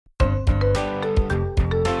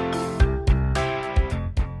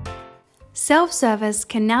Self-service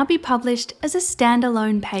can now be published as a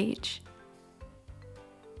standalone page.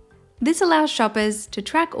 This allows shoppers to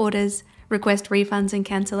track orders, request refunds and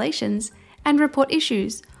cancellations, and report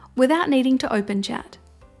issues without needing to open chat.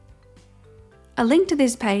 A link to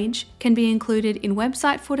this page can be included in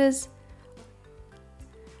website footers,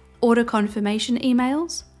 order confirmation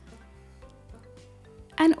emails,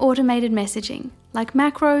 and automated messaging like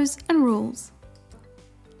macros and rules.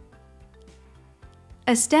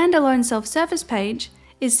 A standalone self-service page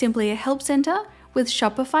is simply a help center with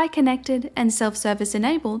Shopify connected and self-service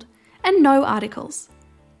enabled and no articles.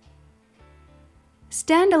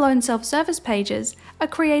 Standalone self-service pages are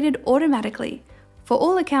created automatically for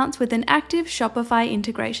all accounts with an active Shopify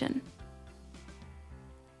integration.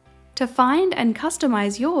 To find and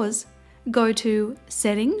customize yours, go to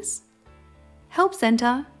Settings, Help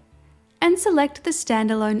Center, and select the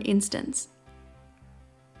standalone instance.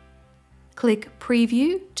 Click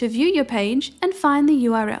Preview to view your page and find the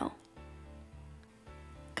URL.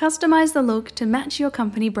 Customize the look to match your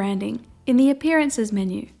company branding in the Appearances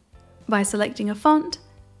menu by selecting a font,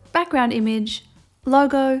 background image,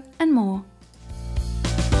 logo, and more.